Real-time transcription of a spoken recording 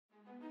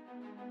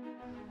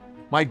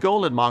My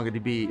goal at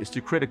MongoDB is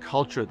to create a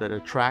culture that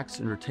attracts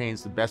and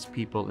retains the best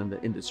people in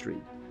the industry.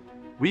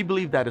 We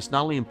believe that it's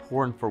not only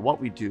important for what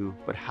we do,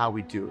 but how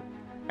we do it.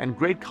 And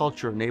great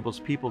culture enables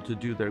people to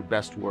do their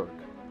best work.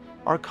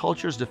 Our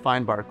culture is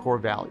defined by our core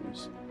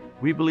values.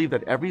 We believe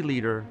that every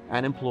leader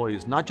and employee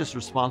is not just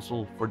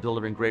responsible for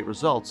delivering great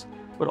results,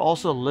 but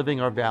also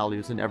living our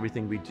values in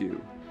everything we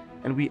do.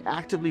 And we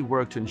actively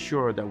work to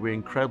ensure that we're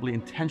incredibly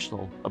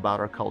intentional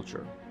about our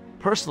culture.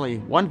 Personally,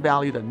 one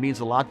value that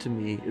means a lot to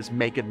me is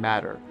make it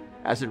matter,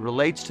 as it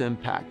relates to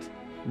impact.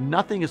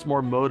 Nothing is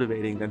more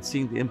motivating than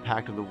seeing the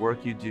impact of the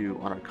work you do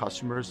on our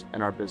customers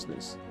and our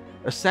business.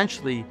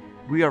 Essentially,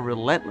 we are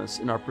relentless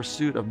in our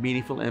pursuit of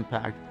meaningful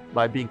impact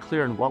by being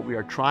clear on what we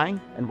are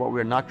trying and what we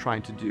are not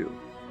trying to do.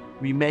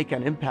 We make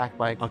an impact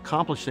by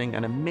accomplishing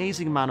an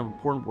amazing amount of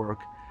important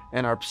work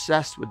and are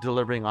obsessed with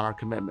delivering on our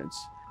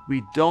commitments.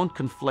 We don't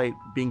conflate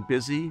being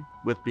busy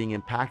with being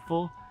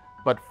impactful,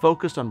 but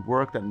focused on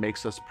work that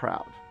makes us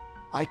proud.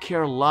 I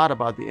care a lot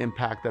about the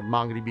impact that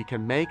MongoDB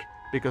can make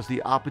because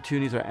the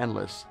opportunities are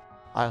endless.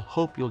 I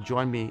hope you'll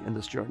join me in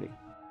this journey.